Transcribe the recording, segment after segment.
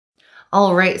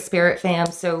All right, Spirit fam.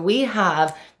 So we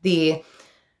have the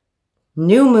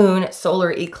new moon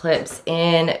solar eclipse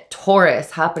in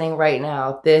Taurus happening right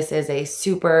now. This is a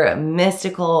super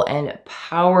mystical and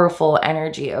powerful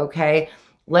energy, okay?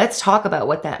 Let's talk about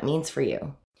what that means for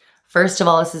you. First of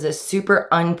all, this is a super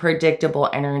unpredictable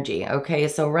energy, okay?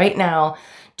 So right now,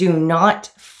 do not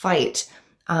fight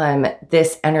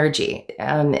this energy.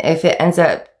 If it ends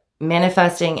up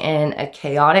manifesting in a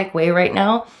chaotic way right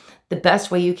now, the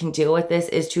best way you can deal with this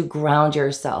is to ground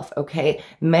yourself, okay?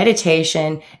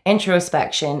 Meditation,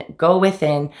 introspection, go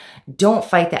within. Don't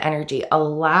fight the energy.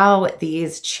 Allow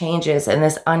these changes and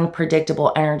this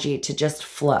unpredictable energy to just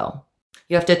flow.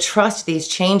 You have to trust these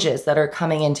changes that are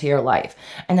coming into your life.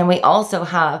 And then we also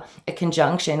have a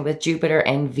conjunction with Jupiter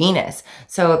and Venus.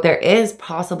 So there is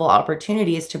possible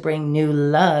opportunities to bring new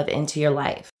love into your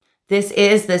life. This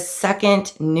is the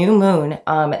second new moon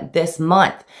this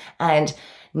month. And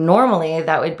normally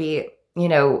that would be,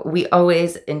 we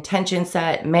always intention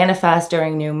set, manifest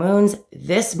during new moons.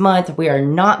 This month, we are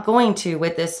not going to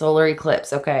with this solar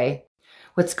eclipse, okay?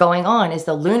 What's going on is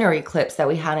the lunar eclipse that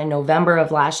we had in November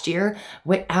of last year,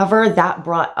 whatever that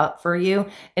brought up for you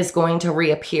is going to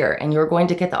reappear, and you're going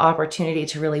to get the opportunity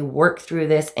to really work through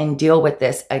this and deal with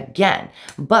this again.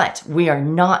 But we are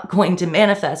not going to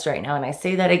manifest right now. And I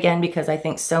say that again because I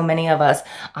think so many of us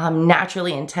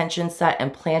naturally intention set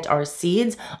and plant our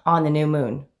seeds on the new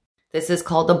moon. This is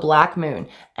called the black moon.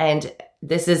 And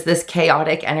this is this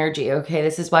chaotic energy, okay?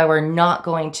 This is why we're not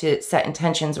going to set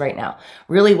intentions right now.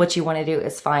 Really what you want to do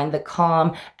is find the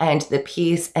calm and the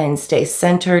peace and stay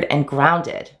centered and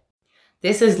grounded.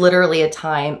 This is literally a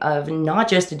time of not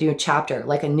just a new chapter,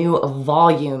 like a new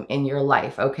volume in your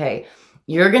life, okay?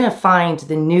 You're going to find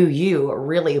the new you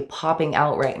really popping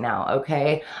out right now,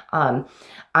 okay?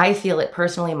 I feel it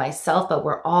personally myself, but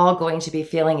we're all going to be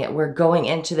feeling it. We're going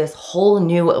into this whole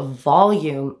new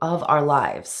volume of our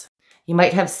lives. You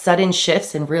might have sudden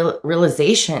shifts and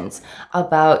realizations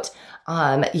about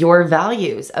your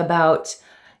values, about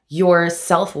your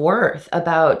self-worth,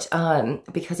 about,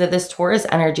 because of this Taurus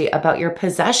energy, about your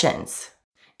possessions.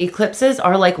 Eclipses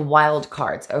are like wild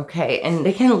cards, okay? And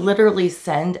they can literally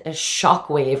send a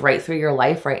shockwave right through your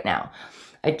life right now.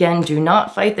 Again, do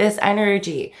not fight this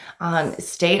energy.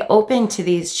 Stay open to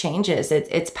these changes.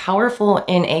 It's powerful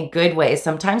in a good way.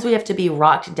 Sometimes we have to be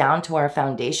rocked down to our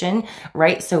foundation,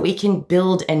 right? So we can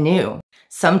build anew.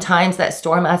 Sometimes that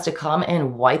storm has to come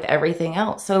and wipe everything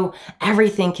out, so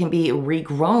everything can be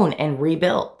regrown and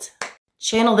rebuilt.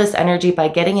 Channel this energy by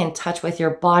getting in touch with your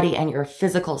body and your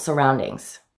physical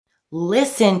surroundings.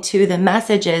 Listen to the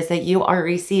messages that you are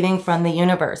receiving from the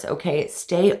universe, okay?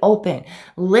 Stay open.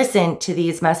 Listen to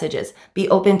these messages. Be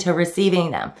open to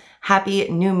receiving them. Happy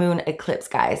new moon eclipse,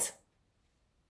 guys.